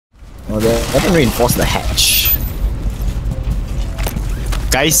Oh, they haven't reinforced the hatch.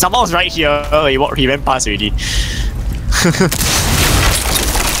 Guys, someone's right here. Oh, he ran past already.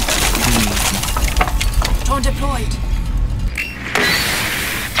 Drone deployed.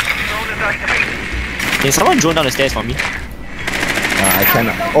 Can someone drone down the stairs for me? I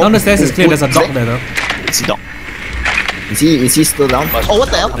cannot. Oh, Down the stairs is clear, there's a dog there though. It's a dog. Is he still down? Oh, what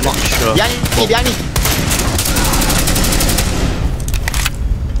the hell? I'm not sure. Behind me, behind me.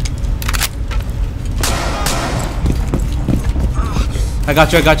 I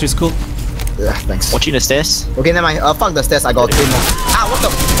got you, it's cool. Yeah, thanks. Watching the stairs. Okay, never mind. Fuck the stairs, I got 3 more. Ah, what the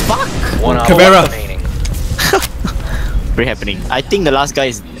fuck? One op Caveira. remaining. Very happening. I think the last guy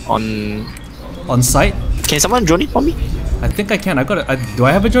is on. On site? Can someone drone it for me? I think I can. I got it. Do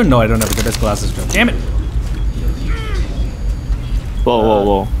I have a drone? No, I don't have a drone. That's glasses drone. Damn it!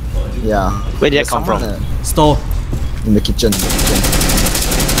 Whoa. Yeah. Where did that come from? Stole. In the kitchen.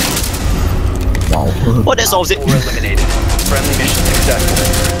 Wow. Oh, that solves it. 4 eliminated. Friendly mission successful.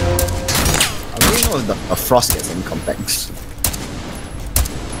 I don't know if the frost gets any contacts.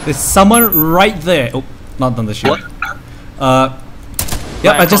 There's someone right there. Oh, not on the shield. Yep,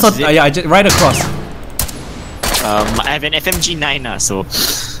 Right I just across, thought. is it? Yeah, right across. I have an FMG 9 so.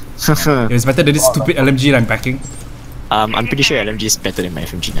 It was better than this stupid LMG that I'm packing. I'm pretty sure LMG is better than my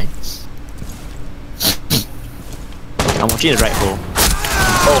FMG 9. I'm watching the right hole.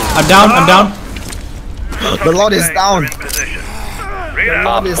 I'm down. The Lord is down. Op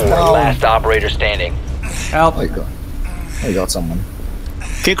Lord is 4, down. last operator standing. Help. Oh my god. I got someone.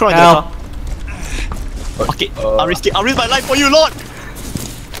 Can you crawl in the Help. car? Okay, I'll risk it. I'll risk my life for you, Lord!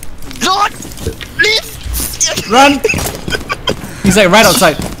 Lord! Please! Run! He's like right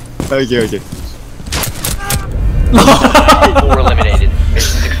outside. Okay. 4 eliminated.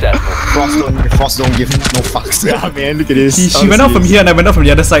 Mission successful. Frost don't give no fucks. Yeah, man, look at this. She went out from here and I went out from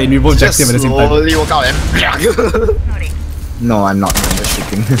the other side and we both jacked Just him at the same time. slowly walk out and No, I'm not. I'm just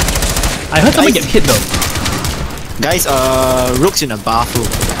shooting. I heard someone get hit though. Guys, Rook's in a bathroom.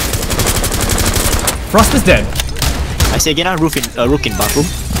 Frost is dead. I say again, Rook in bathroom.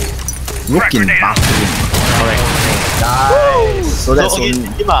 Rook in bathroom. Alright. So that's okay, only.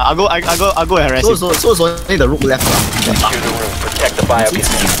 Dima, I'll go and harass him. So it's only the Rook left. Secure the room. Protect the bio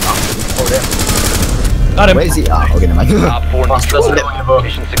container. Got him. Where is he? Ah, okay, never mind. Op 4 neutralized.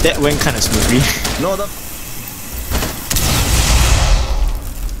 Mission That successful. went kind of smoothly. No, the.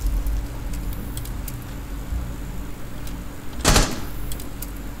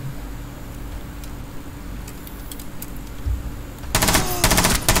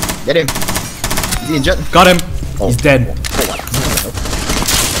 Get him. Is he injured? Got him. Oh. He's dead.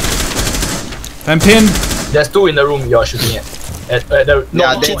 I'm pinned. There's 2 in the room you're shooting at. Yeah,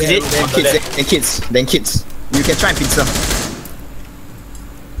 kids, is it? then kids. You can try and pinch them.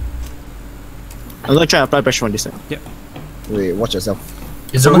 I'm gonna try and apply pressure on this side. Wait, watch yourself.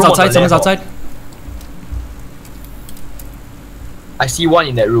 Is Someone's outside. Someone's outside. I see one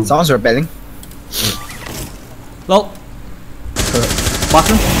in that room. Someone's repelling. Lol.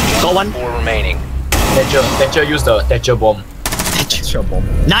 Bathroom. Got one. 4 remaining. Thatcher use the Thatcher bomb. Sure bomb.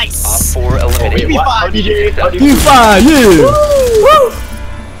 Op Nice! 4 eliminated. Wait, what? How did you FIFA, yeah!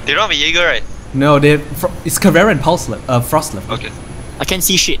 They don't have a Jaeger, right? No, it's Caveira and Pulse left. Frost left. Okay. I can't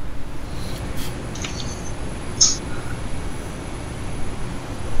see shit.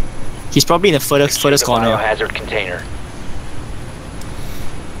 He's probably in the furthest The corner. biohazard container.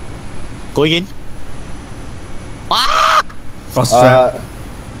 Going in. Ah! Frost trap.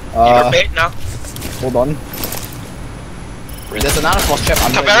 You're bait now. Hold on. There's another frost trap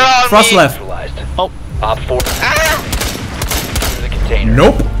under Caveira on Frost me. left. Neutralized. Oh. Op 4. The container.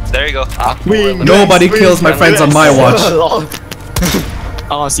 Nope. There you go. Op 4 eliminated. Nobody kills my friends on my watch.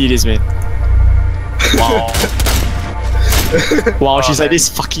 I wanna see this, man. Wow. Wow, she's like this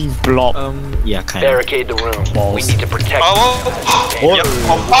fucking blob. Yeah, kinda. Barricade the room. We need to protect Oh, the yep.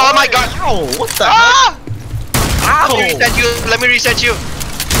 Oh my god! Oh, what the Ah! Let me reset you.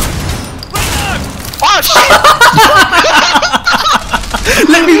 Oh shit!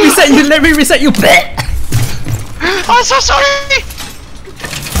 Let me reset you, bet! I'm so sorry!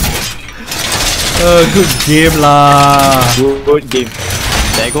 Good game lah. Good game.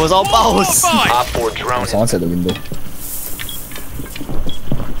 There goes our mouse. Op 4 drone. Someone's at the window.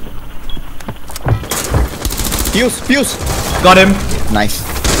 Fuse! Got him. Nice.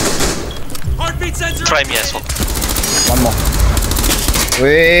 Try me, asshole. One more.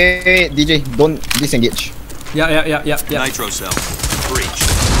 Wait, DJ, don't disengage. Yeah. Nitro cell. Breach.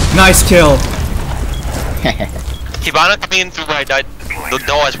 Nice kill. Hibana coming in through right. The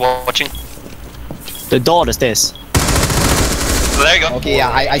door is watching. The door or the stairs? there you go. Okay, yeah,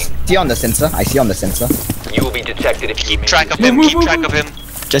 I see on the sensor. I see on the sensor. You will be detected if you Keep track of him. Keep track of him.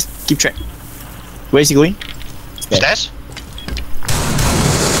 Just keep track. Where is he going? Stairs.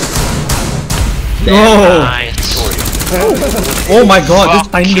 Oh, Nice. oh my god, this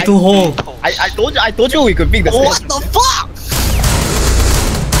tiny little hole. I told you we could pick the What stairs. the fuck?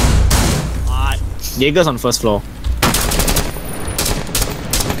 Jaeger's on first floor.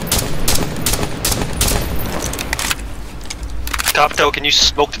 Capto, can you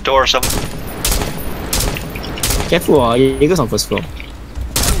smoke the door or something? Careful, Jaeger's on first floor.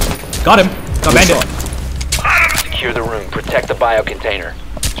 Got him. Got bandit. secure the room. Protect the bio container.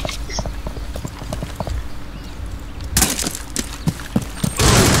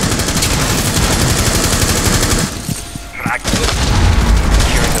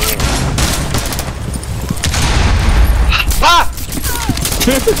 Securing the room. Ah!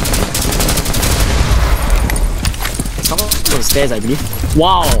 Someone on the stairs, I believe.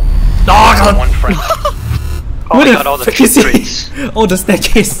 Wow. Oh, One friend. Oh Where my the god, all the frick is he? trees. Oh, the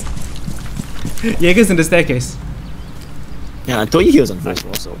staircase. Jaeger's in the staircase. Yeah, I told you he was on first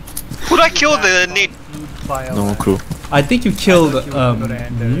floor, so. Who'd I kill the need? No clue. I think you killed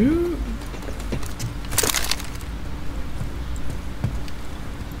you.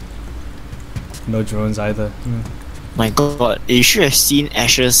 No drones either. My god, you should have seen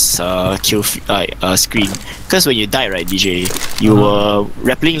Ash's kill screen. Because when you died, right, DJ, you were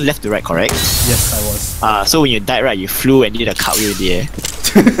rappelling left to right, correct? Yes, I was. So when you died, right, you flew and did a cartwheel in the air.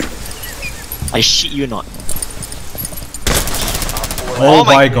 I shit you not. Oh, Oh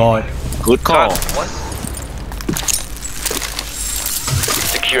my my god. Good call. What?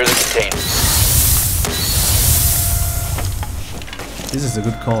 Secure the container. This is a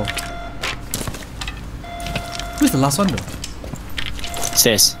good call. Who's the last one though?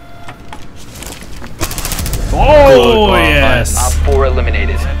 Stairs. Oh yes. Op 4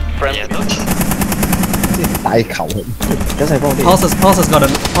 eliminated. Friendly. Yeah, no. 大球。 Pulse has got an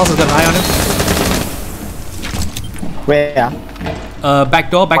eye on him. Where?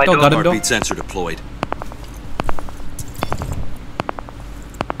 Back door, garden door. Heartbeat sensor deployed.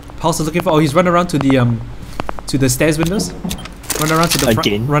 Pulse is looking for. Oh, he's running around to the stairs windows. Running around to the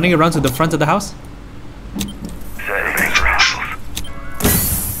Again? running around to the front of the house.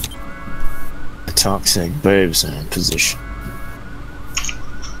 Toxic babes in position.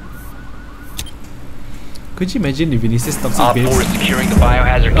 Could you imagine if Vinicius toxic Op 4 babes? is securing the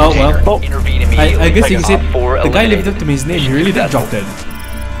biohazard Oh, container. well. Intervene immediately. I guess you can say Op 4 the guy lived eliminated. up to his name. He really did drop dead.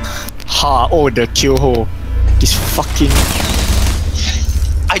 Ha! Oh, the kill hole. This fucking.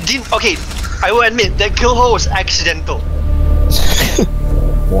 I didn't. Okay, I will admit that kill hole was accidental.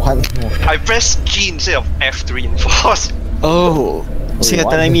 I pressed G instead of F3 in force. Oh. So you're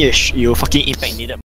what? telling me you fucking impact needed